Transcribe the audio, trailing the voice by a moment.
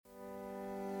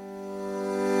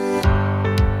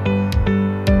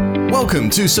Welcome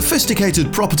to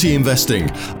Sophisticated Property Investing,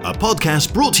 a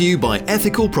podcast brought to you by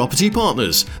Ethical Property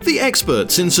Partners, the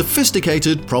experts in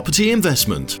sophisticated property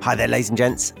investment. Hi there, ladies and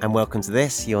gents, and welcome to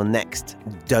this, your next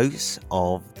dose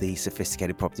of the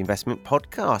Sophisticated Property Investment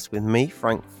podcast with me,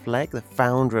 Frank Flegg, the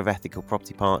founder of Ethical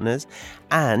Property Partners.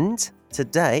 And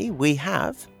today we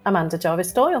have Amanda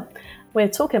Jarvis-Doyle. We're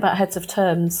talking about heads of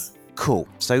terms. Cool.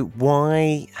 So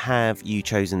why have you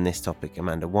chosen this topic,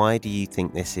 Amanda? Why do you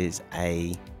think this is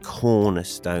a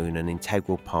cornerstone, an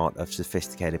integral part of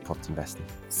sophisticated property investing?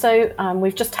 So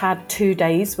we've just had 2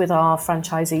 days with our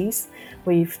franchisees.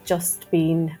 We've just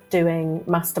been doing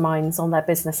masterminds on their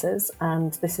businesses,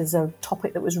 and this is a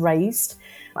topic that was raised.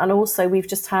 And also we've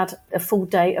just had a full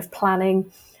day of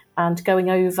planning and going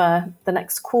over the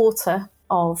next quarter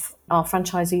of our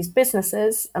franchisees'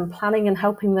 businesses and planning and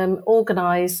helping them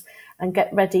organise and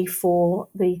get ready for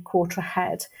the quarter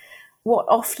ahead. What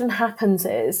often happens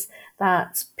is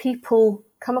that people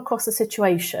come across a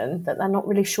situation that they're not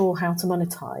really sure how to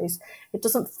monetize. It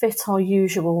doesn't fit our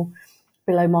usual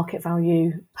below market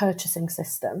value purchasing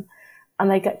system,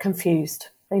 and they get confused.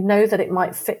 They know that it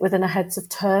might fit within a heads of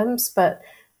terms, but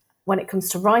when it comes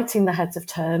to writing the heads of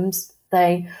terms,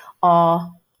 they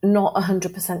are not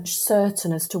 100%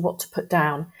 certain as to what to put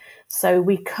down. So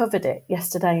we covered it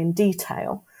yesterday in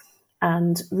detail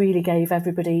and really gave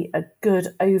everybody a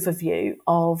good overview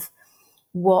of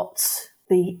what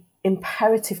the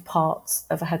imperative parts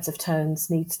of a heads of terms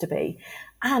needs to be.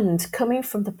 And coming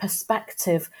from the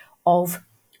perspective of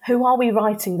who are we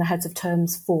writing the heads of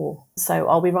terms for? So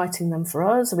are we writing them for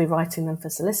us? Are we writing them for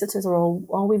solicitors, or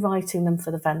are we writing them for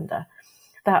the vendor?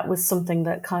 That was something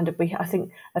that I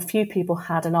think a few people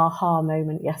had an aha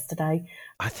moment yesterday.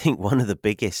 I think one of the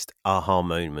biggest aha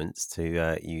moments,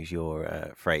 to use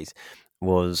your phrase,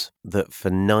 was that for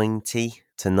 90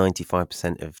 to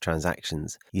 95% of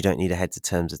transactions, you don't need a heads of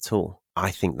terms at all.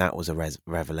 I think that was a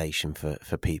revelation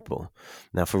for people.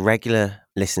 Now, for regular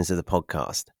listeners of the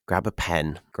podcast, grab a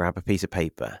pen, grab a piece of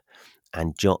paper,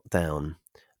 and jot down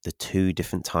the 2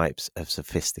 different types of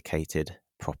sophisticated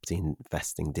property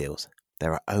investing deals.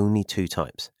 There are only 2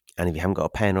 types. And if you haven't got a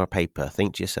pen or a paper,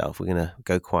 think to yourself, we're going to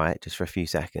go quiet just for a few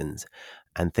seconds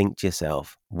and think to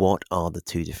yourself, what are the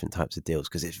 2 different types of deals?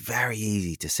 Because it's very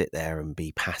easy to sit there and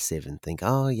be passive and think,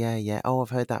 oh, yeah, oh,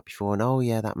 I've heard that before. And oh,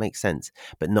 yeah, that makes sense,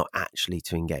 but not actually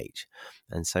to engage.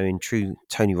 And so in true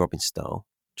Tony Robbins style,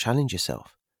 challenge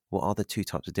yourself. What are the 2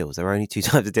 types of deals? There are only 2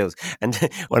 types of deals. And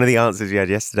one of the answers we had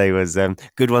yesterday was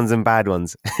good ones and bad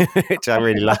ones, which I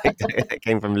really liked. It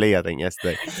came from Lee, I think,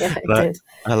 yesterday. Yeah, it did.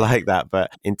 I like that.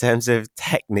 But in terms of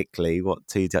technically what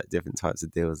 2 different types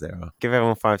of deals there are, give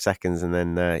everyone 5 seconds and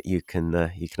then you can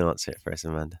answer it for us,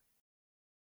 Amanda.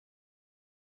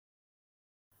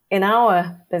 In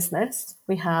our business,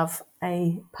 we have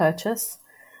a purchase,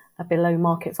 a below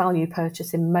market value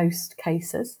purchase in most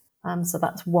cases. So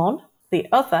that's one. The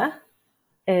other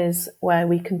is where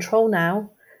we control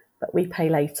now, but we pay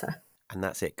later. And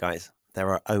that's it, guys. There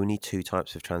are only 2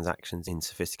 types of transactions in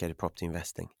sophisticated property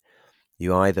investing.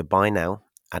 You either buy now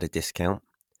at a discount,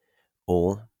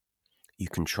 or you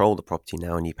control the property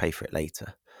now and you pay for it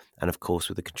later. And of course,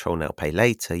 with the control now, pay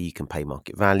later, you can pay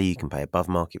market value, you can pay above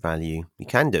market value, you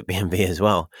can do it B&B as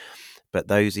well. But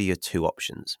those are your 2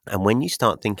 options. And when you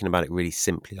start thinking about it really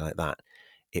simply like that,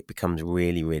 it becomes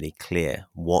really, really clear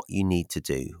what you need to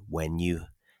do when you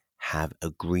have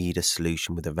agreed a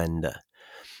solution with a vendor.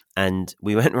 And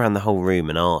we went around the whole room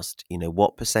and asked,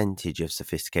 what percentage of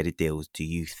sophisticated deals do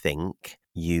you think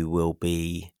you will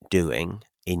be doing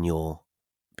in your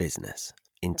business?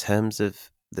 In terms of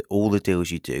all the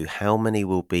deals you do, how many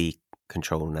will be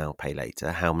control now, pay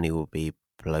later? How many will be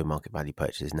below market value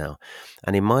purchases now?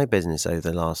 And in my business over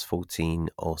the last 14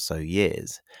 or so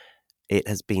years, it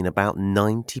has been about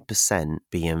 90%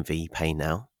 BMV pay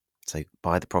now. So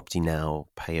buy the property now,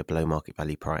 pay a below market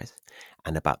value price,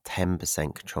 and about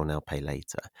 10% control now, pay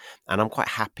later. And I'm quite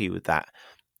happy with that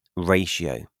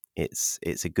ratio. It's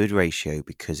a good ratio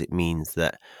because it means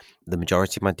that the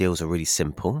majority of my deals are really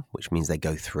simple, which means they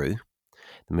go through.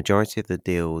 The majority of the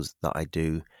deals that I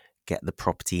do get the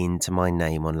property into my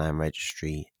name on land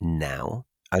registry now.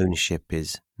 Ownership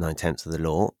is 9/10 of the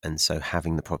law, and so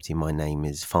having the property in my name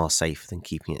is far safer than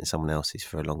keeping it in someone else's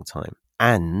for a long time.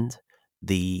 And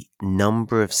the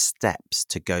number of steps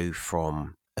to go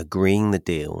from agreeing the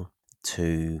deal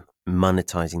to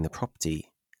monetizing the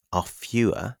property are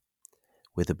fewer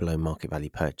with a below market value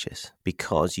purchase,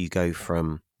 because you go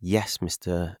from, yes,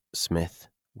 Mr. Smith,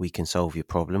 we can solve your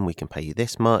problem, we can pay you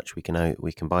this much, we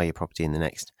can buy your property in the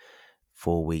next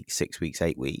 4 weeks, 6 weeks,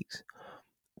 8 weeks,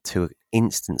 to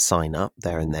instant sign up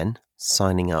there and then,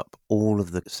 signing up all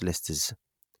of the solicitors'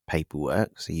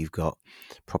 paperwork. So you've got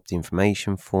property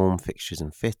information form, fixtures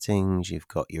and fittings, you've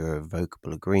got your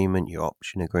revocable agreement, your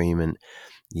option agreement,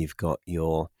 you've got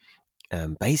your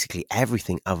basically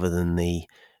everything other than the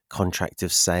contract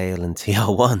of sale and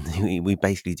TR1. We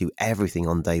basically do everything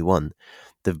on day one.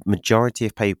 The majority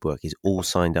of paperwork is all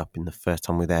signed up in the first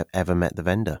time we've ever met the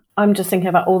vendor. I'm just thinking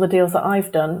about all the deals that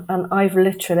I've done, and I've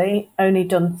literally only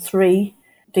done 3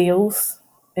 deals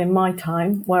in my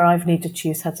time where I've needed to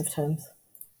choose heads of terms.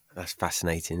 That's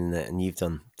fascinating, isn't it? And you've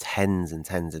done tens and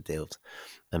tens of deals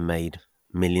and made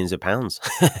millions of pounds,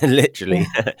 literally.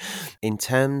 Yeah. In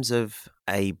terms of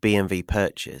a B&V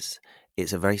purchase,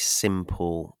 it's a very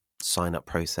simple sign-up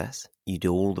process. You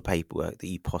do all the paperwork that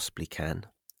you possibly can.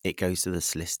 It goes to the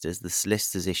solicitors. The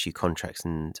solicitors issue contracts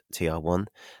and TR1.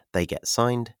 They get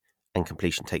signed and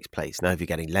completion takes place. Now, if you're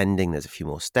getting lending, there's a few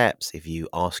more steps. If you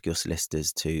ask your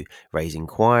solicitors to raise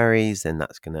inquiries, then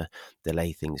that's going to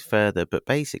delay things further. But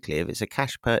basically, if it's a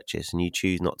cash purchase and you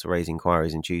choose not to raise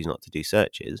inquiries and choose not to do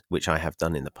searches, which I have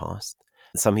done in the past,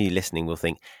 some of you listening will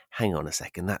think, hang on a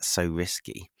second, that's so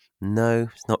risky. No,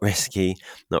 it's not risky.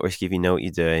 Not risky if you know what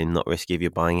you're doing. Not risky if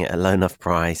you're buying it at a low enough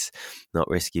price. Not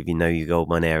risky if you know your gold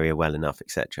mine area well enough,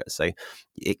 etc. So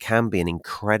it can be an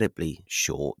incredibly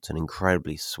short and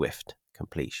incredibly swift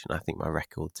completion. I think my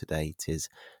record to date is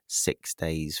 6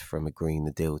 days from agreeing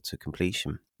the deal to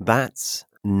completion. That's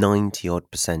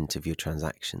 90% of your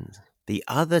transactions. The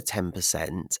other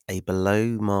 10%, a below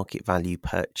market value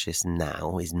purchase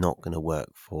now is not going to work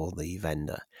for the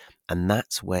vendor. And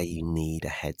that's where you need a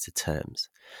heads of terms.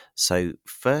 So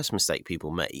first mistake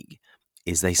people make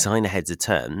is they sign a heads of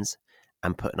terms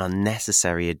and put an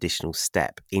unnecessary additional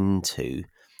step into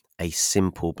a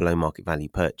simple below market value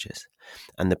purchase.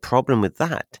 And the problem with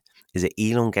that is it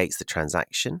elongates the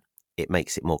transaction. It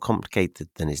makes it more complicated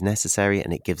than is necessary,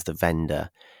 and it gives the vendor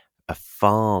a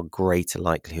far greater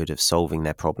likelihood of solving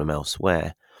their problem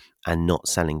elsewhere and not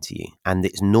selling to you. And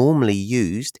it's normally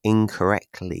used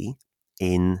incorrectly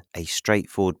in a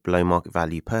straightforward below market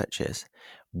value purchase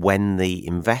when the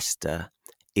investor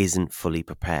isn't fully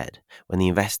prepared, when the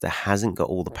investor hasn't got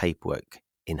all the paperwork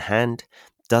in hand,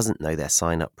 doesn't know their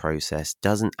sign-up process,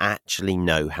 doesn't actually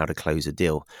know how to close a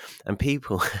deal. And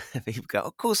people go,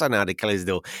 of course I know how to close a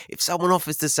deal. If someone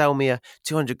offers to sell me a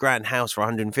 200 grand house for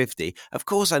 150, of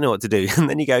course I know what to do. And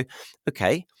then you go,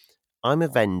 okay, I'm a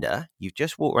vendor. You've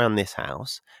just walked around this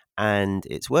house and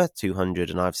it's worth 200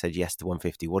 and I've said yes to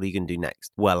 150. What are you going to do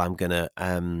next? Well, I'm going to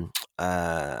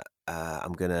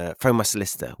phone my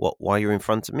solicitor. What, while you're in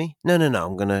front of me? No.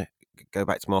 I'm going to go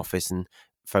back to my office and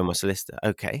phone my solicitor.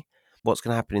 Okay. What's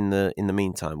going to happen in the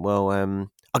meantime? Well,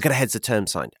 I'll get a heads of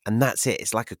terms signed, and that's it.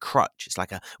 It's like a crutch. It's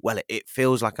like it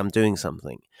feels like I'm doing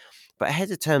something, but a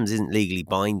heads of terms isn't legally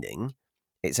binding.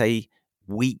 It's a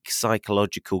weak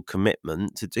psychological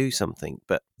commitment to do something,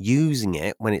 but using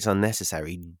it when it's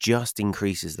unnecessary just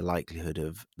increases the likelihood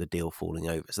of the deal falling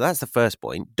over. So that's the first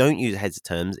point. Don't use heads of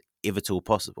terms if at all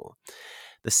possible.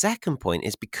 The second point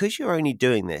is because you're only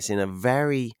doing this in a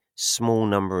very small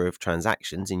number of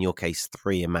transactions, in your case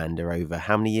 3, Amanda, over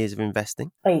how many years of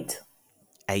investing? 8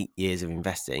 years of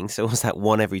investing. So was that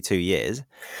 1 every 2 years?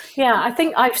 Yeah, I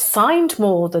think I've signed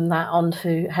more than that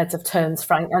onto heads of terms,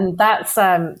 Frank, and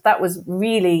that was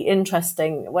really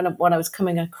interesting when I was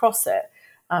coming across it.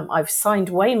 I've signed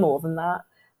way more than that,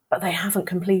 but they haven't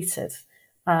completed,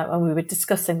 and we were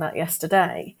discussing that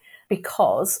yesterday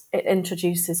because it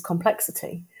introduces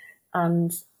complexity,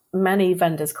 and many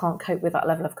vendors can't cope with that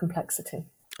level of complexity.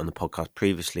 On the podcast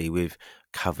previously, we've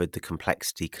covered the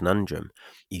complexity conundrum.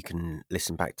 You can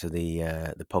listen back to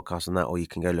the podcast on that, or you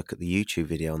can go look at the YouTube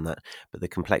video on that. But the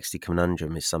complexity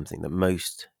conundrum is something that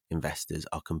most investors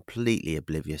are completely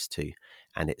oblivious to,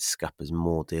 and it scuppers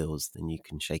more deals than you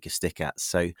can shake a stick at.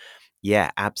 So,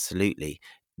 yeah, absolutely.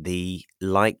 The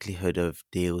likelihood of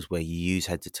deals where you use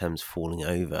heads of terms falling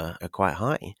over are quite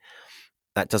high.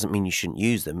 That doesn't mean you shouldn't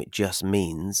use them. It just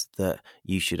means that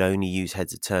you should only use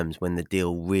heads of terms when the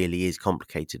deal really is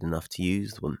complicated enough to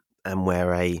use them. And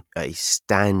where a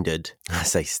standard, I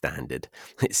say standard,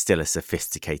 it's still a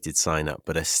sophisticated sign-up,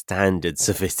 but a standard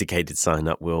sophisticated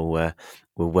sign-up will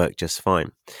work just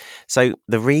fine. So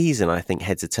the reason I think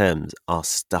heads of terms are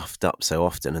stuffed up so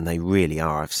often, and they really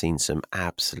are, I've seen some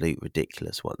absolute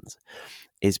ridiculous ones,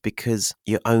 is because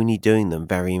you're only doing them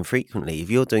very infrequently. If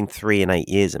you're doing 3 and 8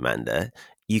 years, Amanda,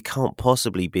 you can't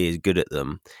possibly be as good at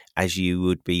them as you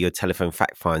would be your telephone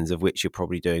fact finds, of which you're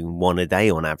probably doing 1 a day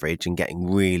on average and getting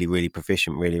really, really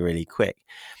proficient really, really quick.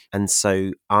 And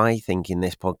so I think in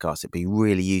this podcast, it'd be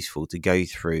really useful to go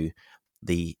through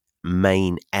the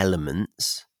main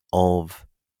elements of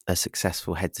a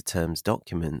successful heads of terms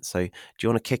document. So do you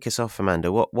want to kick us off,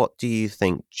 Amanda? What do you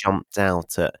think jumped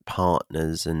out at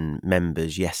partners and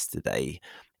members yesterday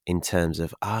in terms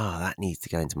of, that needs to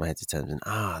go into my heads of terms, and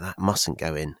that mustn't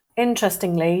go in?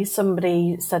 Interestingly,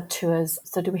 somebody said to us,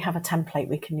 so do we have a template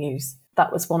we can use?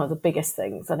 That was one of the biggest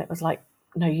things. And it was like,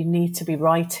 no, you need to be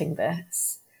writing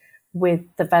this with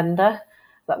the vendor.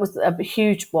 That was a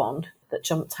huge one that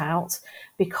jumped out,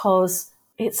 because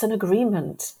it's an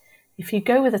agreement. If you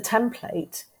go with a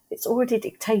template, it's already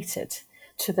dictated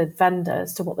to the vendor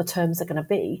as to what the terms are going to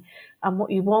be. And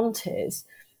what you want is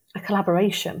a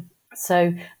collaboration.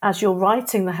 So as you're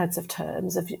writing the heads of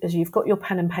terms, as you've got your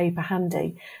pen and paper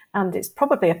handy, and it's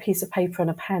probably a piece of paper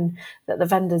and a pen that the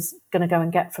vendor's going to go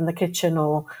and get from the kitchen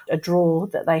or a drawer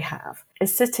that they have,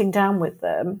 is sitting down with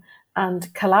them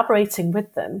and collaborating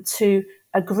with them to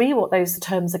agree what those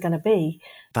terms are going to be.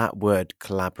 That word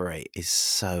collaborate is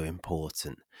so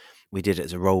important. We did it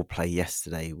as a role play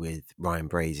yesterday with Ryan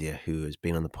Brazier, who has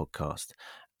been on the podcast.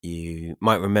 You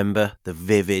might remember the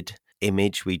vivid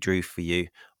image we drew for you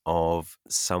of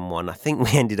someone, I think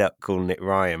we ended up calling it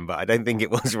Ryan, but I don't think it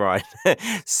was Ryan,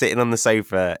 sitting on the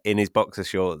sofa in his boxer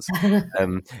shorts,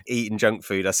 eating junk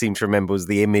food. I seem to remember was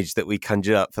the image that we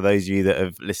conjured up for those of you that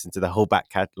have listened to the whole back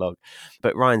catalogue.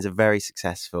 But Ryan's a very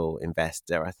successful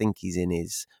investor. I think he's in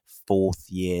his 4th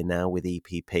year now with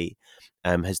EPP,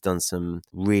 has done some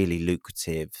really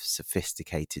lucrative,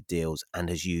 sophisticated deals and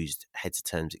has used heads of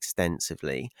terms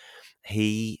extensively.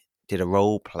 He did a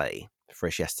role play for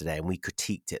us yesterday, and we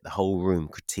critiqued it. The whole room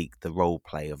critiqued the role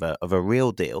play of a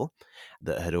real deal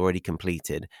that had already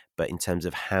completed, but in terms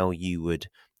of how you would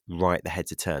write the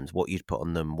heads of terms, what you'd put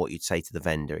on them, what you'd say to the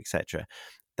vendor, etc.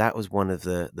 That was one of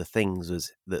the things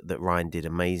was that Ryan did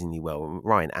amazingly well.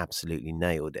 Ryan absolutely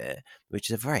nailed it, which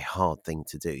is a very hard thing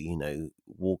to do,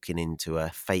 walking into a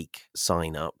fake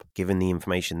sign up, given the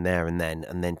information there and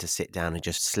then to sit down and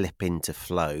just slip into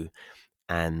flow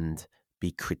and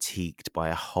be critiqued by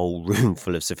a whole room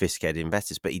full of sophisticated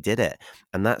investors. But he did it.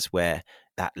 And that's where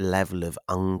that level of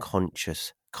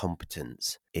unconscious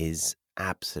competence is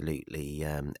absolutely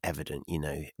evident.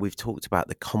 We've talked about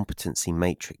the competency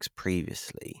matrix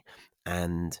previously,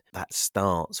 and that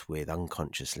starts with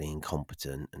unconsciously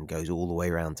incompetent and goes all the way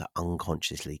around to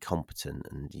unconsciously competent.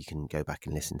 And you can go back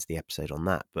and listen to the episode on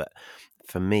that. But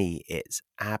for me, it's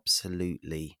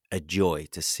absolutely a joy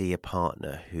to see a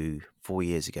partner who 4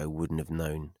 years ago wouldn't have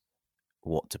known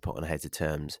what to put on heads of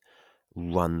terms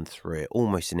run through it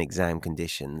almost in exam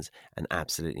conditions and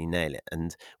absolutely nail it.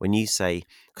 And when you say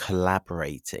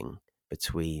collaborating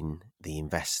between the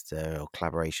investor, or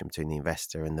collaboration between the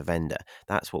investor and the vendor,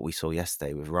 that's what we saw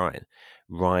yesterday with Ryan.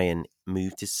 Ryan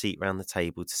moved his seat around the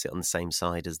table to sit on the same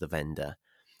side as the vendor,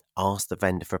 asked the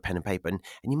vendor for a pen and paper. And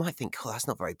you might think, that's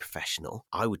not very professional.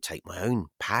 I would take my own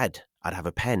pad. I'd have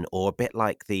a pen, or a bit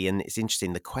like and it's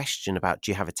interesting, the question about do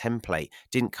you have a template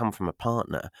didn't come from a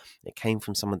partner. It came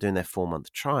from someone doing their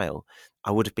 4-month trial.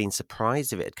 I would have been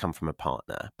surprised if it had come from a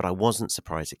partner, but I wasn't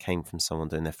surprised it came from someone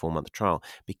doing their 4-month trial,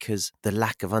 because the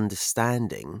lack of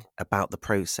understanding about the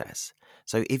process.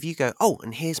 So if you go,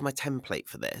 and here's my template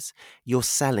for this, you're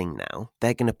selling now.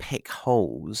 They're going to pick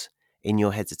holes in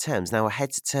your heads of terms. Now, a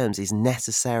heads of terms is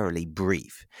necessarily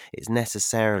brief. It's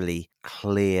necessarily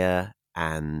clear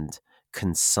and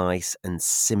concise and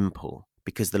simple,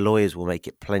 because the lawyers will make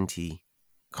it plenty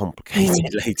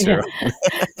complicated later on.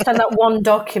 Turn that one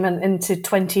document into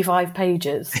 25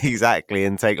 pages. Exactly,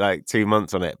 and take like 2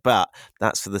 months on it. But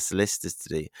that's for the solicitors to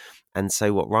do. And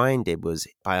so what Ryan did was,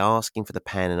 by asking for the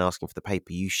pen and asking for the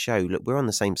paper, you show, look, we're on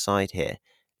the same side here.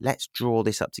 Let's draw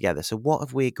this up together. So what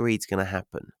have we agreed is going to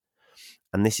happen?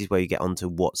 And this is where you get onto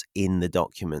what's in the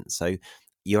document. So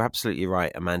you're absolutely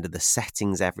right, Amanda. The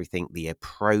settings, everything, the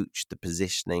approach, the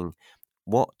positioning.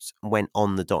 What went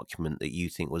on the document that you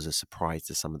think was a surprise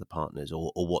to some of the partners,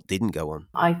 or what didn't go on?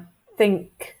 I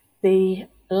think the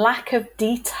lack of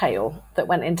detail that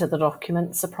went into the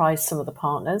document surprised some of the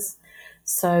partners.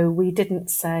 So we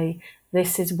didn't say,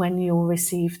 this is when you'll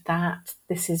receive that,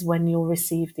 this is when you'll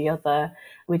receive the other.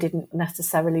 We didn't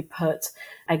necessarily put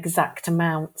exact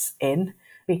amounts in,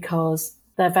 because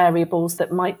they're variables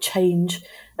that might change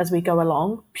as we go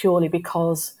along, purely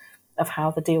because of how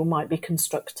the deal might be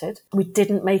constructed. We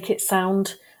didn't make it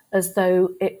sound as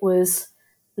though it was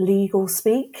legal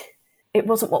speak. It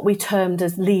wasn't what we termed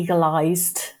as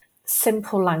legalized.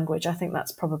 Simple language, I think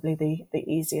that's probably the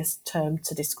easiest term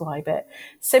to describe it.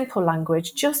 Simple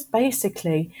language, just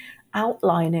basically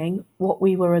outlining what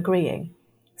we were agreeing.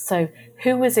 So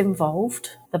who was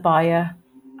involved, the buyer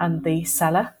and the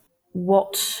seller,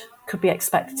 what could be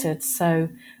expected, so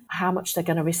how much they're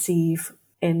going to receive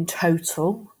in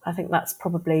total. I think that's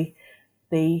probably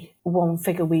the one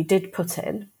figure we did put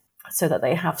in so that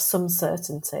they have some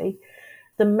certainty.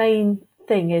 The main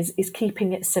thing is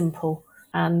keeping it simple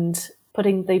and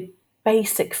putting the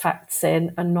basic facts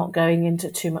in and not going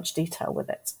into too much detail with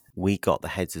it. We got the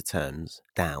heads of terms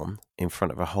down in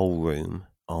front of a whole room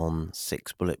on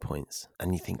 6 bullet points.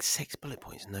 And you think 6 bullet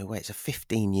points? No way. It's a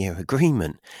 15-year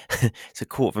agreement. It's a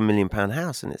 £250,000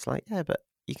 house. And it's like, yeah, but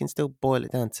you can still boil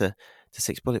it down to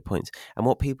 6 bullet points. And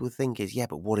what people think is, yeah,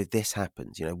 but what if this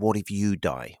happens? You know, what if you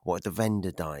die? What if the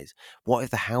vendor dies? What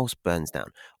if the house burns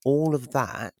down? All of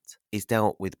that is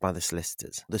dealt with by the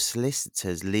solicitors. The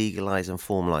solicitors legalise and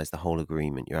formalise the whole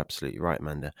agreement. You're absolutely right,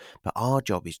 Amanda. But our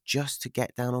job is just to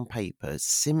get down on paper as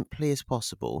simply as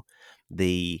possible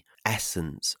the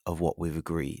essence of what we've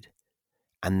agreed.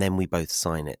 And then we both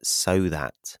sign it so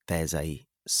that there's a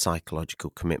psychological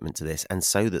commitment to this and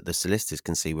so that the solicitors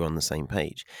can see we're on the same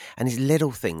page. And it's little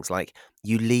things like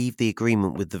you leave the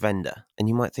agreement with the vendor and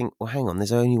you might think, well, hang on,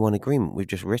 there's only one agreement. We've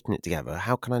just written it together.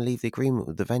 How can I leave the agreement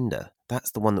with the vendor? That's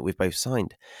the one that we've both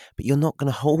signed. But you're not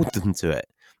going to hold them to it.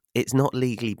 It's not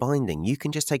legally binding. You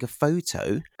can just take a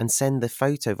photo and send the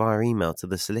photo via email to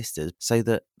the solicitors so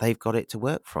that they've got it to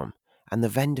work from. And the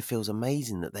vendor feels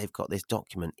amazing that they've got this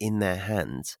document in their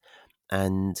hands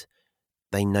and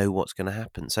they know what's going to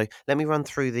happen. So let me run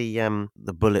through the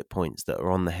bullet points that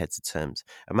are on the heads of terms.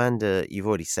 Amanda, you've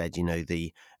already said, you know,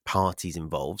 the parties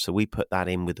involved. So we put that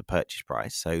in with the purchase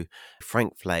price. So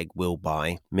Frank Flegg will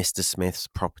buy Mr. Smith's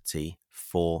property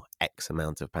for X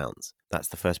amount of pounds. That's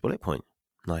the first bullet point.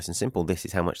 Nice and simple. This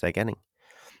is how much they're getting.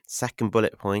 Second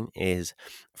bullet point is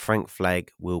Frank Flegg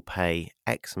will pay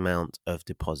X amount of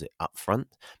deposit up front.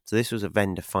 So this was a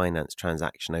vendor finance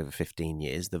transaction over 15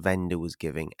 years. The vendor was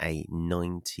giving a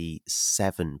 97%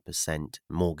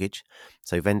 mortgage.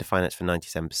 So vendor finance for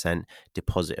 97%,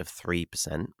 deposit of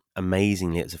 3%.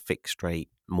 Amazingly, it's a fixed rate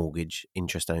mortgage,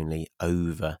 interest only,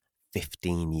 over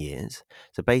 15 years.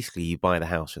 So basically you buy the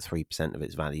house for 3% of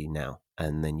its value now,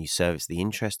 and then you service the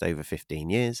interest over 15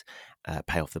 years,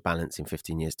 pay off the balance in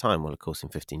 15 years time. Well, of course, in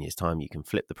 15 years time, you can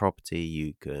flip the property,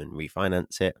 you can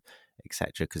refinance it,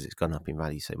 etc., because it's gone up in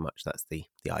value so much. That's the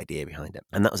idea behind it.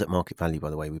 And that was at market value,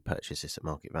 by the way. We purchased this at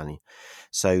market value.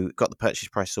 So got the purchase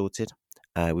price sorted.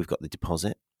 We've got the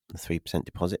deposit, the 3%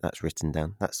 deposit. That's written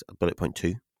down. That's bullet point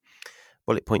 2.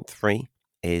 Bullet point 3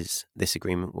 is this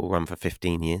agreement will run for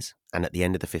 15 years. And at the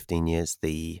end of the 15 years,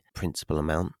 the principal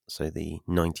amount, so the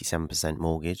 97%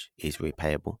 mortgage, is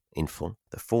repayable in full.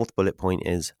 The fourth bullet point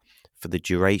is for the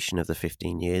duration of the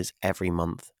 15 years, every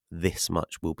month, this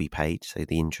much will be paid. So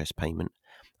the interest payment,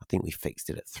 I think we fixed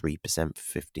it at 3% for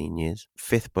 15 years.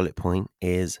 Fifth bullet point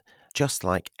is just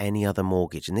like any other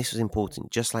mortgage. And this was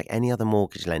important, just like any other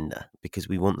mortgage lender, because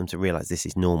we want them to realize this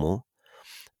is normal.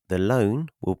 The loan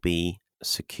will be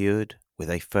secured with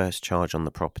a first charge on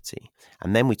the property.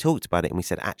 And then we talked about it and we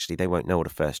said, actually, they won't know what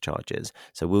a first charge is.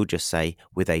 So we'll just say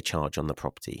with a charge on the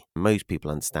property. Most people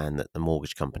understand that the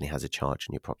mortgage company has a charge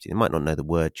on your property. They might not know the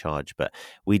word charge, but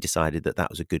we decided that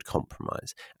that was a good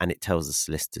compromise and it tells the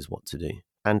solicitors what to do.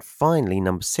 And finally,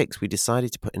 number 6, we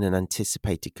decided to put in an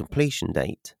anticipated completion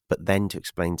date, but then to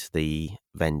explain to the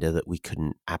vendor that we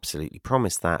couldn't absolutely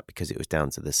promise that because it was down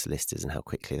to the solicitors and how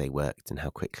quickly they worked and how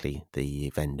quickly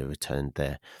the vendor returned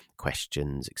their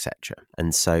questions, etc.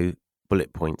 And so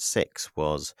bullet point 6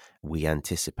 was we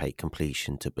anticipate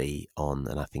completion to be on,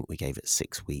 and I think we gave it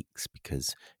 6 weeks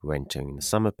because we're entering the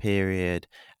summer period.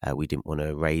 We didn't want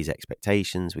to raise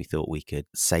expectations. We thought we could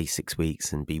say 6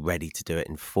 weeks and be ready to do it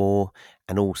in 4.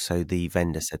 And also the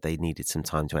vendor said they needed some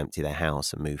time to empty their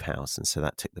house and move house. And so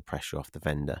that took the pressure off the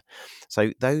vendor.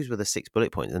 So those were the 6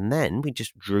 bullet points. And then we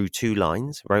just drew 2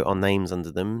 lines, wrote our names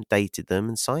under them, dated them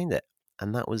and signed it.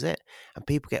 And that was it. And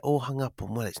people get all hung up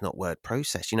on, well, it's not word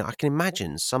processed. You know, I can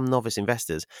imagine some novice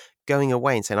investors going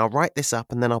away and saying, I'll write this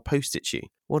up and then I'll post it to you.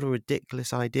 What a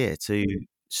ridiculous idea to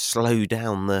slow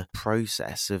down the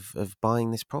process of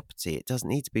buying this property. It doesn't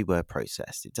need to be word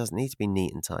processed. It doesn't need to be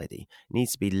neat and tidy. It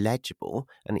needs to be legible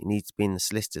and it needs to be in the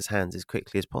solicitor's hands as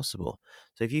quickly as possible.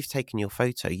 So if you've taken your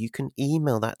photo, you can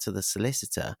email that to the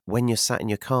solicitor when you're sat in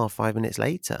your car 5 minutes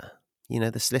later. You know,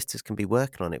 the solicitors can be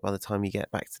working on it by the time you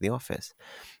get back to the office.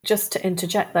 Just to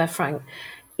interject there, Frank,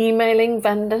 emailing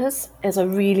vendors is a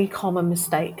really common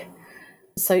mistake.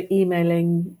 So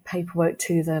emailing paperwork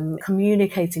to them,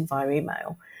 communicating via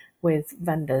email with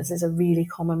vendors is a really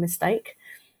common mistake.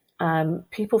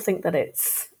 People think that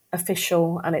it's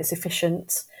official and it's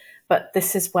efficient, but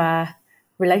this is where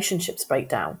relationships break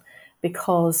down,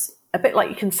 because a bit like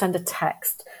you can send a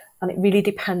text and it really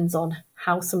depends on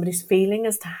how somebody's feeling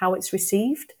as to how it's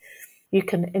received. You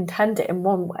can intend it in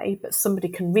one way, but somebody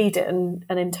can read it and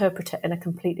interpret it in a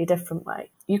completely different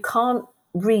way. You can't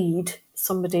read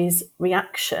somebody's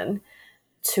reaction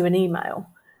to an email.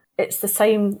 It's the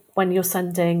same when you're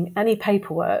sending any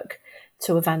paperwork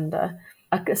to a vendor.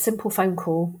 A simple phone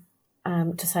call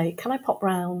to say, can I pop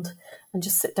round and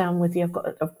just sit down with you?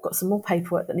 I've got some more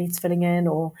paperwork that needs filling in.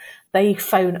 Or they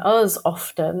phone us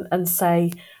often and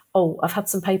say, oh, I've had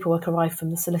some paperwork arrive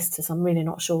from the solicitors. I'm really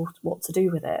not sure what to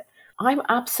do with it. I'm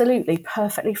absolutely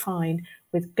perfectly fine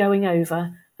with going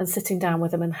over and sitting down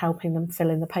with them and helping them fill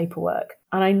in the paperwork.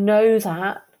 And I know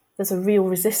that there's a real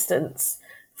resistance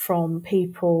from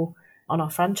people on our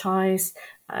franchise,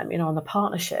 on the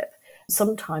partnership,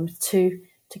 sometimes to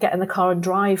get in the car and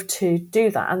drive to do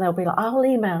that. And they'll be like, I'll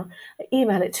email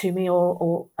it to me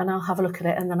and I'll have a look at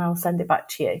it and then I'll send it back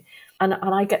to you. And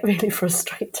I get really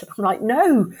frustrated. I'm like,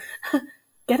 no,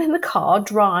 get in the car,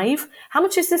 drive. How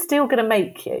much is this deal going to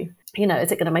make you?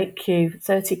 Is it going to make you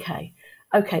 30K?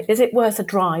 Okay, is it worth a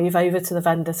drive over to the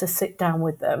vendor to sit down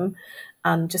with them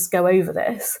and just go over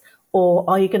this? Or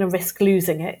are you going to risk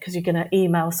losing it because you're going to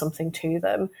email something to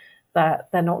them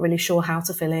that they're not really sure how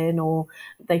to fill in, or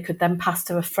they could then pass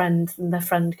to a friend and their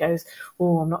friend goes,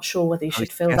 oh, I'm not sure whether you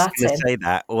should fill that in. Say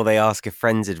that, or they ask a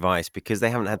friend's advice because they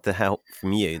haven't had the help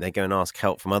from you. They go and ask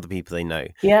help from other people they know.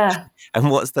 Yeah. And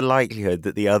what's the likelihood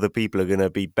that the other people are going to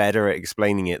be better at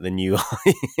explaining it than you are?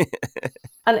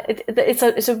 And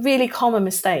it's a really common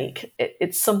mistake.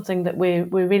 It's something that we're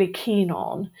really keen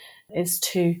on, is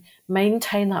to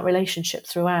maintain that relationship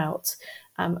throughout.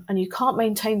 And you can't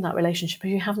maintain that relationship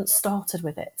if you haven't started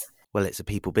with it. Well, it's a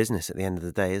people business at the end of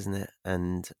the day, isn't it?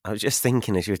 And I was just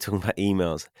thinking, as you were talking about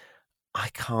emails, I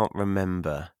can't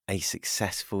remember a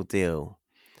successful deal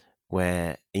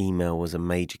where email was a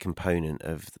major component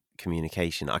of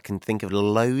communication. I can think of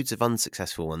loads of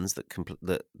unsuccessful ones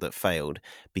that failed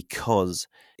because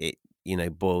it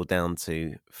boiled down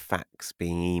to facts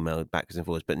being emailed backwards and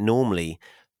forwards. But normally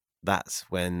that's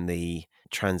when the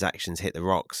transactions hit the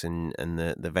rocks and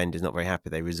the vendor's not very happy.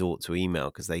 They resort to email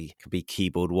because they could be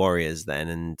keyboard warriors then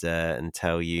and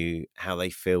tell you how they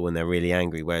feel when they're really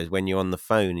angry. Whereas when you're on the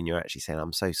phone and you're actually saying,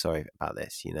 I'm so sorry about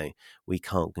this, we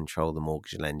can't control the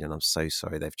mortgage lender and I'm so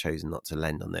sorry they've chosen not to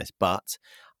lend on this, but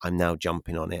I'm now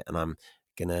jumping on it and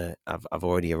I've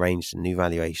already arranged a new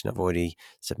valuation. I've already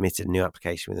submitted a new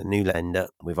application with a new lender.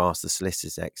 We've asked the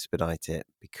solicitors to expedite it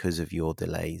because of your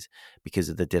delays, because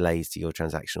of the delays to your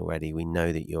transaction already. We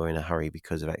know that you're in a hurry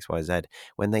because of X, Y, Z.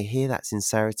 When they hear that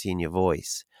sincerity in your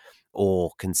voice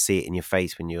or can see it in your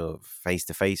face when you're face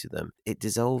to face with them, it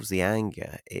dissolves the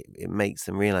anger. It makes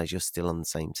them realize you're still on the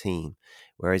same team.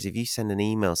 Whereas if you send an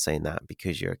email saying that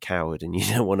because you're a coward and you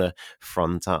don't want to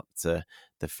front up to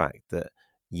the fact that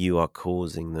you are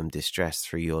causing them distress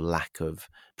through your lack of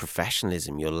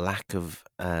professionalism, your lack of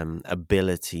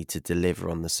ability to deliver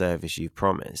on the service you've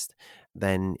promised,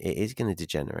 then it is going to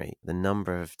degenerate. The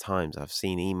number of times I've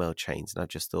seen email chains and I've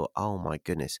just thought, oh my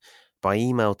goodness, by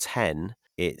email 10,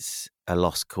 it's a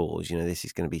lost cause. This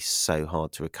is going to be so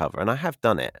hard to recover. And I have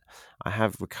done it. I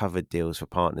have recovered deals for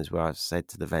partners where I've said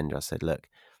to the vendor, I said, look,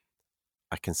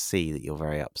 I can see that you're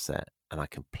very upset and I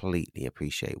completely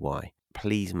appreciate why.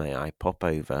 Please may I pop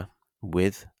over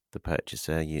with the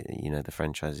purchaser, the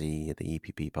franchisee, the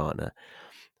EPP partner,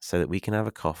 so that we can have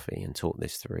a coffee and talk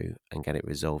this through and get it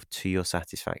resolved to your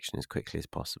satisfaction as quickly as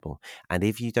possible. And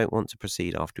if you don't want to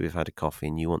proceed after we've had a coffee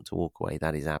and you want to walk away,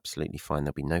 that is absolutely fine.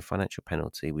 There'll be no financial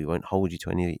penalty. We won't hold you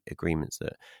to any agreements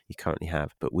that you currently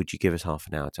have, but would you give us half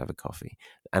an hour to have a coffee?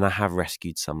 And I have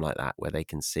rescued some like that where they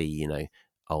can see,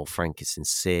 Frank is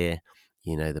sincere,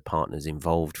 the partner's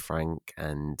involved Frank,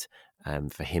 and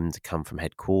for him to come from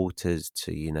headquarters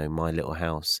to, my little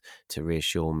house to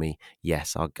reassure me,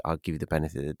 yes, I'll give you the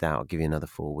benefit of the doubt, I'll give you another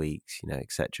 4 weeks,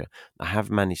 etc. I have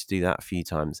managed to do that a few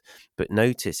times, but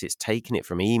notice it's taken it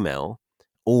from email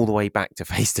all the way back to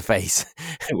face,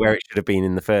 where it should have been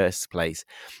in the first place.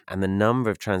 And the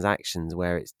number of transactions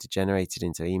where it's degenerated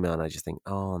into email, and I just think,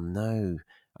 oh no.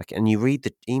 And you read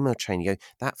the email chain, you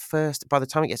go, by the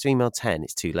time it gets to email 10,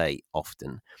 it's too late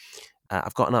often.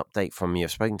 I've got an update from you.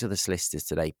 I've spoken to the solicitors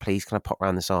today. Please, can I pop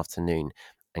round this afternoon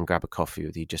and grab a coffee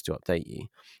with you just to update you?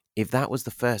 If that was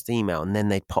the first email and then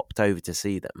they popped over to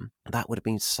see them, that would have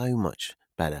been so much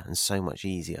better and so much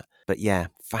easier. But yeah,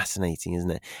 fascinating,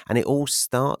 isn't it? And it all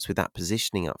starts with that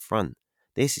positioning up front.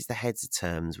 This is the heads of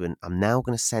terms when I'm now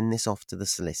going to send this off to the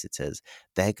solicitors.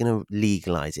 They're going to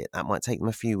legalise it. That might take them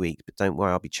a few weeks, but don't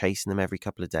worry, I'll be chasing them every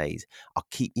couple of days. I'll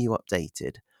keep you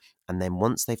updated. And then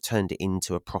once they've turned it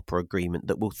into a proper agreement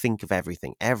that will think of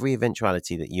everything, every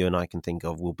eventuality that you and I can think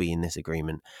of will be in this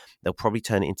agreement. They'll probably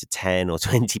turn it into 10 or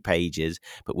 20 pages,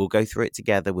 but we'll go through it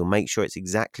together. We'll make sure it's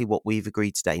exactly what we've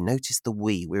agreed today. Notice the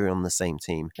we're on the same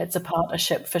team. It's a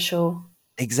partnership for sure.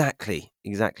 Exactly.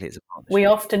 It's a partnership. We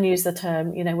often use the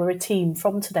term, we're a team.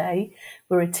 From today,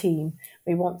 we're a team.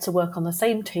 We want to work on the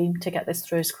same team to get this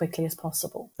through as quickly as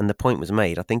possible. And the point was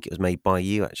made, I think it was made by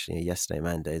you actually yesterday,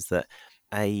 Amanda, is that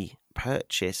a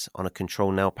purchase on a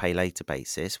control now pay later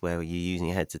basis where you're using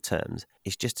heads of terms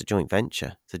is just a joint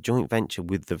venture. It's a joint venture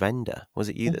with the vendor. Was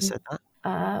it you that said that?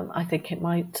 I think it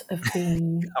might have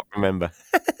been. I can't remember.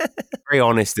 Very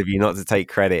honest of you not to take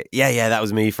credit. Yeah, that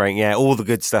was me, Frank. Yeah, all the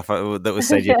good stuff that was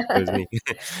said yesterday was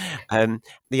me.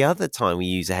 The other time we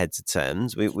use a heads of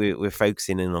terms, we're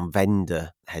focusing in on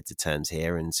vendor heads of terms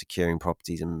here and securing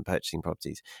properties and purchasing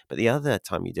properties. But the other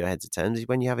time you do a heads of terms is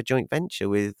when you have a joint venture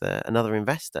with another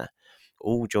investor.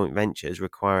 All joint ventures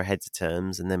require heads of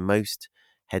terms, and then most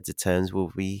heads of terms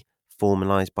will be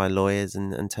formalized by lawyers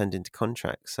and turned into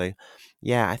contracts. So,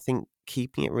 yeah, I think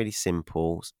keeping it really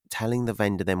simple, telling the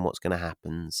vendor then what's going to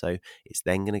happen. So it's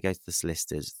then going to go to the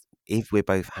solicitors. If we're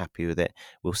both happy with it,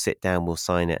 we'll sit down, we'll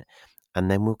sign it, and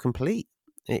then we'll complete.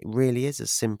 It really is as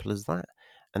simple as that.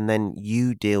 And then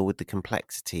you deal with the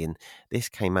complexity. And this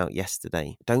came out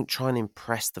yesterday. Don't try and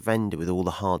impress the vendor with all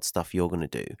the hard stuff you're going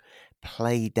to do.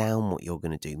 Play down what you're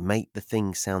going to do. Make the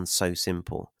thing sound so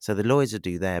simple. So the lawyers will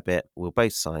do their bit. We'll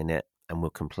both sign it and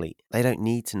we'll complete. They don't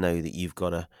need to know that you've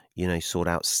got to, sort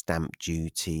out stamp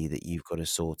duty, that you've got to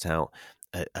sort out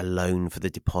a loan for the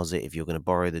deposit if you're going to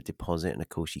borrow the deposit. And of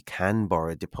course, you can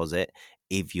borrow a deposit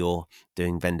if you're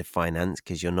doing vendor finance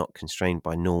because you're not constrained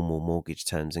by normal mortgage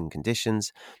terms and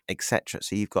conditions, etc.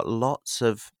 So you've got lots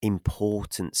of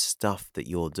important stuff that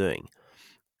you're doing.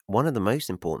 One of the most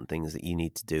important things that you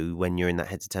need to do when you're in that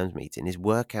heads of terms meeting is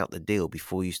work out the deal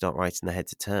before you start writing the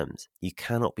heads of terms. You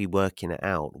cannot be working it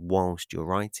out whilst you're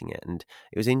writing it. And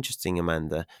it was interesting,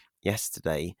 Amanda,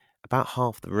 yesterday, about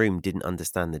half the room didn't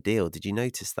understand the deal. Did you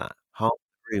notice that? Half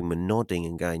the room were nodding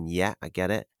and going, yeah, I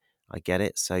get it.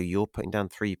 So you're putting down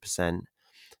 3%.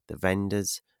 The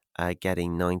vendors are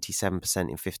getting 97%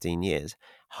 in 15 years.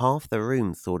 Half the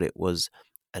room thought it was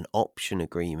an option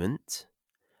agreement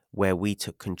where we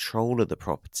took control of the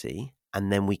property and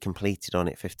then we completed on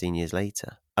it 15 years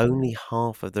later. Only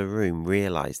half of the room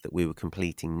realised that we were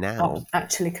completing now.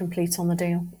 Actually complete on the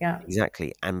deal, yeah.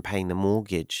 Exactly, and paying the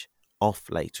mortgage off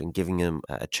later and giving them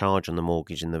a charge on the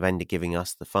mortgage and the vendor giving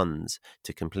us the funds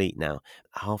to complete now.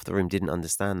 Half the room didn't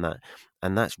understand that.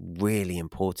 And that's really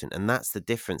important. And that's the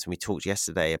difference. And we talked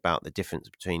yesterday about the difference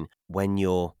between when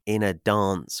you're in a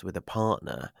dance with a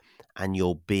partner and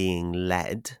you're being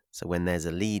led. So when there's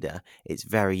a leader, it's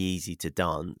very easy to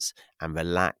dance and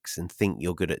relax and think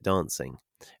you're good at dancing.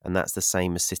 And that's the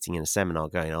same as sitting in a seminar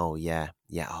going, oh, yeah,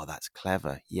 oh, that's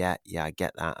clever. Yeah, I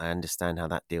get that. I understand how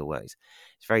that deal works.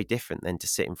 It's very different than to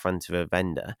sit in front of a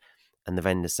vendor and the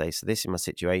vendor say, so this is my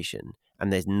situation.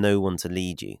 And there's no one to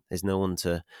lead you. There's no one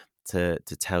to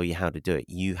tell you how to do it.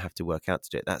 You have to work out to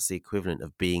do it. That's the equivalent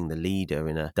of being the leader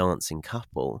in a dancing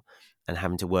couple and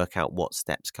having to work out what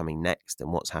steps coming next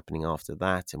and what's happening after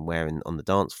that and where on the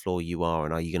dance floor you are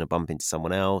and are you going to bump into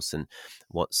someone else and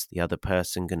what's the other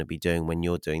person going to be doing when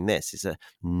you're doing this. It's a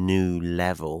new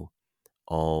level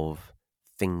of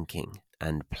thinking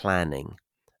and planning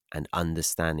and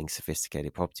understanding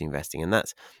sophisticated property investing. And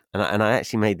I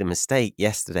actually made the mistake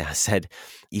yesterday. I said,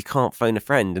 you can't phone a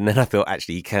friend. And then I thought,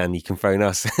 actually, you can phone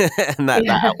us. And that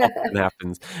often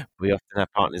happens. We often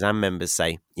have partners and members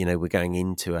say, we're going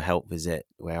into a help visit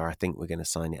where I think we're going to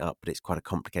sign it up, but it's quite a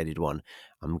complicated one.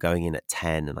 I'm going in at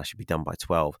 10 and I should be done by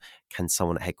 12. Can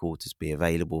someone at headquarters be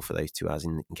available for those 2 hours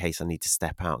in case I need to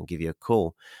step out and give you a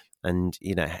call? And,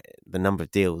 the number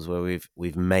of deals where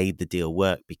we've made the deal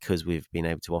work because we've been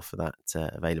able to offer that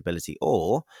availability.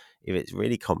 Or if it's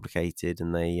really complicated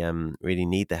and they really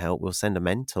need the help, we'll send a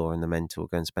mentor and the mentor will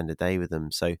go and spend a day with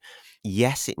them. So,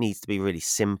 yes, it needs to be really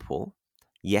simple.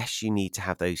 Yes, you need to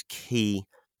have those key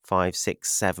 5, 6,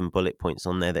 7 bullet points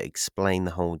on there that explain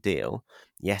the whole deal.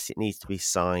 Yes, it needs to be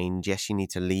signed. Yes, you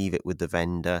need to leave it with the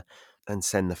vendor and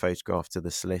send the photograph to the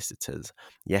solicitors.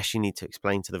 Yes, you need to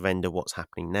explain to the vendor what's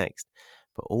happening next.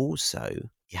 But also,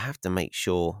 you have to make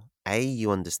sure, A,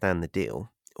 you understand the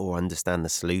deal or understand the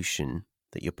solution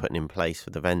that you're putting in place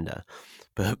for the vendor.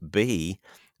 But B,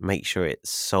 make sure it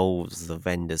solves the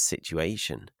vendor's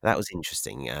situation. That was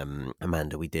interesting,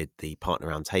 Amanda. We did the partner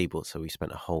round table, so we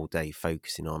spent a whole day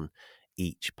focusing on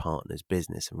each partner's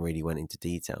business and really went into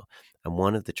detail. And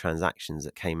one of the transactions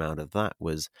that came out of that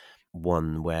was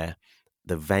one where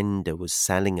the vendor was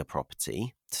selling a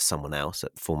property to someone else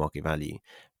at full market value,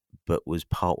 but was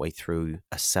partway through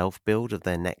a self-build of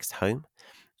their next home,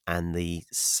 and the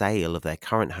sale of their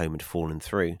current home had fallen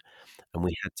through. And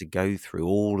we had to go through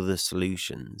all of the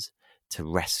solutions to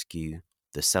rescue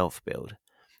the self-build.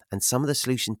 And some of the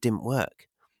solutions didn't work.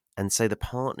 And so the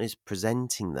partners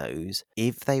presenting those,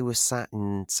 if they were sat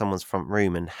in someone's front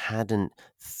room and hadn't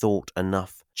thought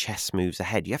enough chess moves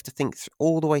ahead, you have to think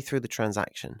all the way through the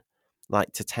transaction,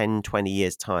 like to 10, 20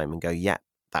 years time, and go, yeah,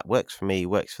 that works for me,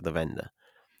 works for the vendor.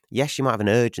 Yes, you might have an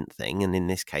urgent thing. And in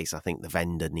this case, I think the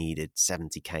vendor needed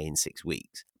 70K in 6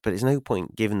 weeks. But there's no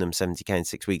point giving them 70K in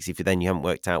 6 weeks if you haven't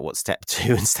worked out what step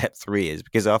 2 and step 3 is.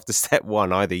 Because after step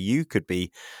 1, either you could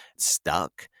be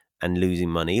stuck and losing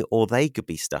money, or they could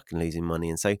be stuck and losing money.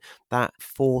 And so that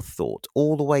forethought,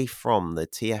 all the way from the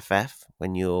TFF,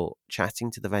 when you're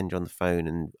chatting to the vendor on the phone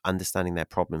and understanding their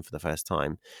problem for the first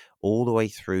time, all the way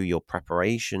through your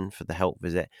preparation for the help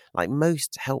visit. Like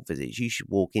most help visits, you should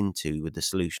walk into with the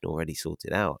solution already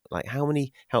sorted out. Like, how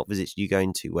many help visits do you go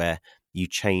into where you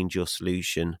change your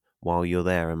solution while you're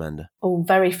there, Amanda? Oh,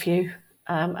 very few.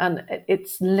 And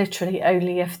it's literally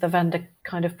only if the vendor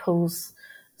kind of pulls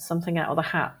something out of the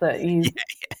hat that you...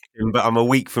 But I'm a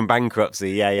week from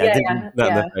bankruptcy. I didn't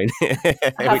that on the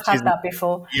phone. I have had that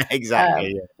before. Yeah,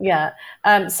 exactly.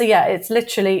 So it's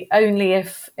literally only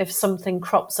if something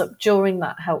crops up during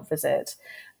that help visit.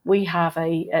 We have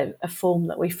a form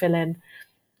that we fill in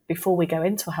before we go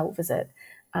into a help visit,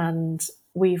 and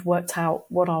we've worked out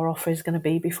what our offer is going to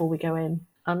be before we go in.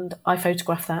 And I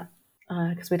photograph that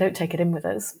because we don't take it in with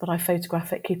us, but I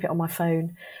photograph it, keep it on my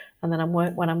phone, and then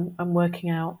when I'm working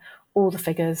out all the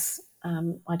figures,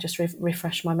 I just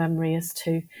refresh my memory as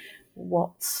to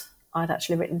what I'd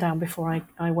actually written down before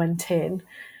I went in,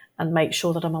 and make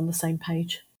sure that I'm on the same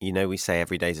page. You know, we say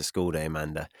every day's a school day,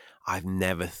 Amanda. I've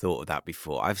never thought of that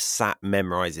before. I've sat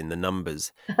memorizing the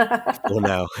numbers before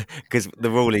now, because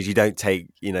the rule is you don't take,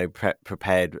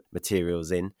 prepared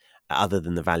materials in other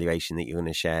than the valuation that you're going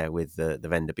to share with the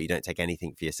vendor, but you don't take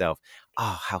anything for yourself.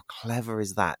 Oh, how clever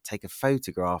is that? Take a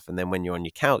photograph, and then when you're on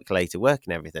your calculator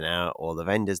working everything out, or the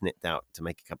vendor's nipped out to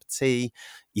make a cup of tea,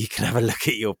 you can have a look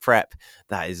at your prep.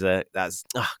 That's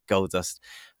gold dust.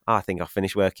 I think I'll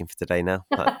finish working for today now.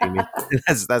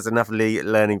 That's enough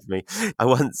learning for me. I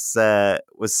once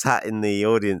was sat in the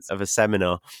audience of a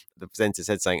seminar. The presenter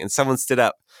said something, and someone stood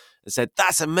up and said,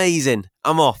 "That's amazing,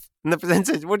 I'm off." And the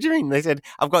presenter said, "What do you mean?" They said,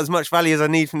 "I've got as much value as I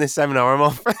need from this seminar, I'm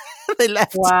off." They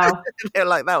left. Wow. They were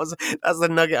like, that's the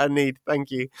nugget I need, thank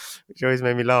you. Which always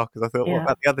made me laugh, because I thought, what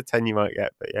about the other 10 you might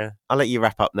get? But yeah, I'll let you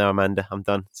wrap up now, Amanda. I'm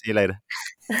done. See you later.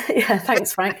 Yeah,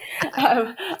 thanks, Frank.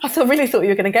 I really thought you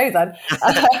were going to go then.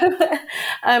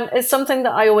 It's something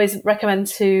that I always recommend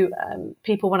to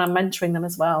people when I'm mentoring them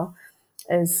as well,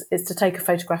 is to take a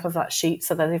photograph of that sheet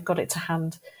so that they've got it to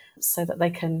hand, so that they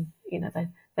can,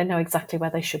 they know exactly where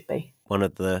they should be. One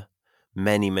of the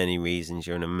many, many reasons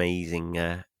you're an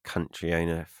amazing country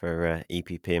owner for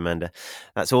EPP, Amanda.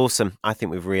 That's awesome. I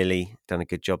think we've really done a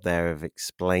good job there of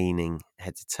explaining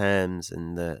heads of terms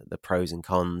and the pros and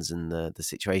cons and the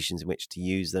situations in which to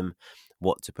use them,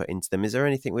 what to put into them. Is there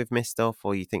anything we've missed off,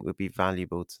 or you think would be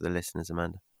valuable to the listeners,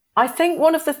 Amanda? I think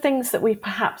one of the things that we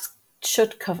perhaps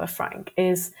should cover, Frank,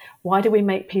 is why do we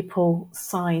make people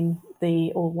sign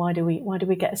why do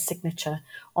we get a signature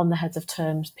on the heads of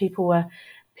terms? People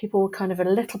were kind of a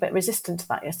little bit resistant to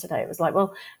that yesterday. It was like,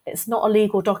 well, it's not a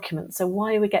legal document, so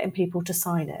why are we getting people to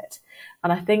sign it?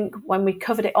 And I think when we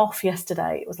covered it off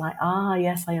yesterday, it was like,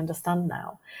 yes, I understand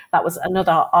now. That was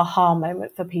another aha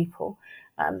moment for people.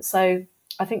 So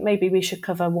I think maybe we should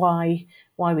cover why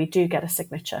we do get a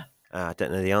signature. I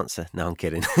don't know the answer. No, I'm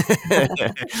kidding.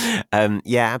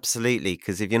 Yeah, absolutely.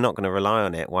 Because if you're not going to rely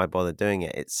on it, why bother doing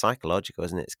it? It's psychological,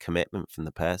 isn't it? It's commitment from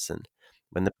the person.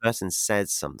 When the person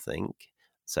says something,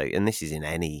 and this is in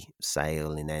any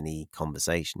sale, in any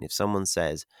conversation, if someone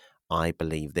says, "I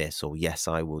believe this," or "Yes,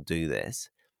 I will do this,"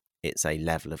 it's a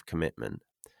level of commitment.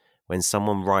 When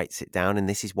someone writes it down, and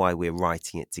this is why we're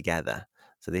writing it together.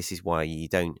 So this is why you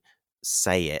don't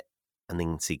say it and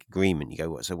then seek agreement. You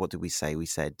go, so what did we say? We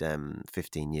said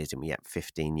 15 years, didn't we? Yeah,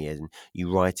 15 years. And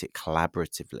you write it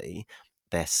collaboratively.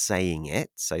 They're saying it.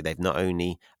 So they've not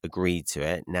only agreed to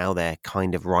it, now they're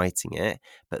kind of writing it.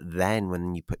 But then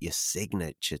when you put your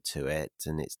signature to it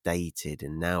and it's dated,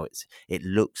 and now it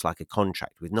looks like a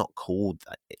contract. We've not called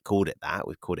it that.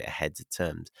 We've called it a heads of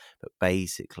terms. But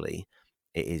basically,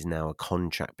 it is now a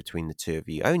contract between the two of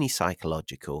you. Only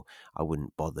psychological. I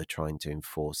wouldn't bother trying to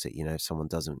enforce it. If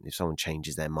someone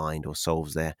changes their mind or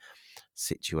solves their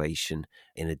situation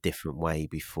in a different way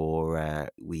before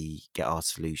we get our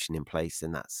solution in place,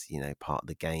 then that's part of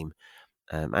the game.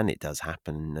 And it does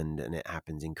happen, and it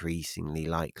happens increasingly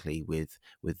likely with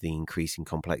the increasing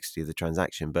complexity of the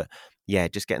transaction. But yeah,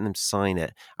 just getting them to sign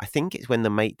it. I think it's when the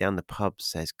mate down the pub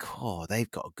says, "Cool, they've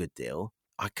got a good deal.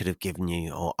 I could have given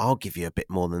you, or I'll give you a bit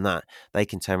more than that." They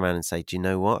can turn around and say, "Do you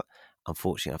know what?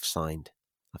 Unfortunately, I've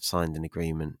signed an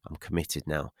agreement. I'm committed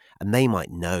now." And they might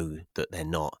know that they're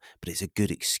not, but it's a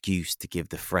good excuse to give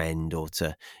the friend, or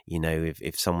to,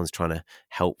 if someone's trying to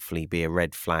helpfully be a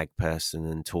red flag person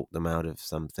and talk them out of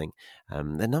something.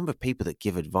 The number of people that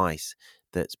give advice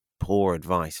that's poor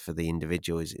advice for the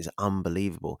individual is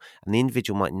unbelievable. And the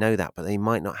individual might know that, but they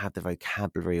might not have the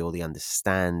vocabulary or the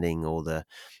understanding, or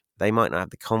they might not have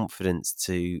the confidence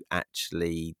to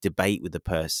actually debate with the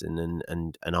person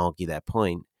and argue their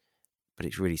point. But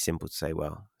it's really simple to say,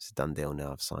 well, it's a done deal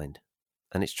now, I've signed.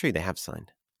 And it's true, they have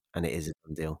signed. And it is a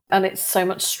done deal. And it's so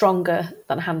much stronger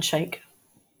than a handshake.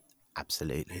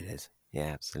 Absolutely it is. Yeah,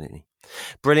 absolutely.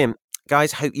 Brilliant.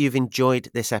 Guys, hope you've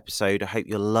enjoyed this episode. I hope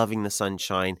you're loving the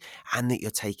sunshine and that you're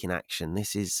taking action.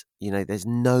 This is, there's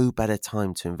no better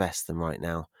time to invest than right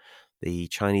now. The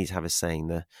Chinese have a saying,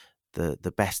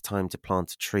 the best time to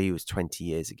plant a tree was 20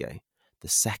 years ago. The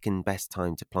second best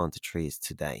time to plant a tree is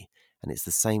today. And it's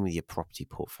the same with your property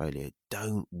portfolio.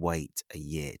 Don't wait a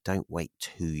year. Don't wait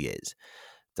 2 years.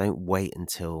 Don't wait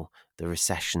until the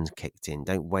recession's kicked in.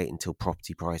 Don't wait until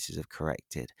property prices have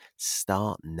corrected.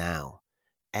 Start now.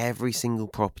 Every single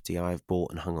property I've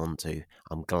bought and hung on to,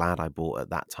 I'm glad I bought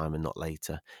at that time and not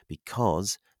later,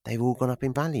 because they've all gone up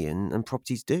in value, and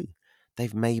properties do.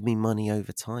 They've made me money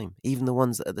over time. Even the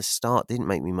ones that at the start didn't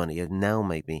make me money have now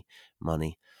made me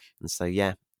money. And so,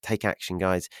 yeah, take action,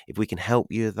 guys. If we can help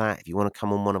you with that, if you want to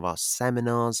come on one of our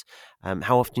seminars,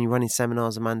 how often are you running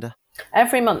seminars, Amanda?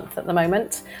 Every month at the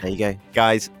moment. There you go.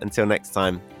 Guys, until next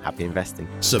time, happy investing.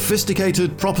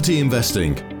 Sophisticated Property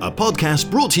Investing, a podcast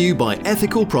brought to you by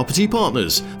Ethical Property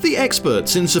Partners, the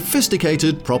experts in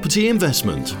sophisticated property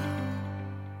investment.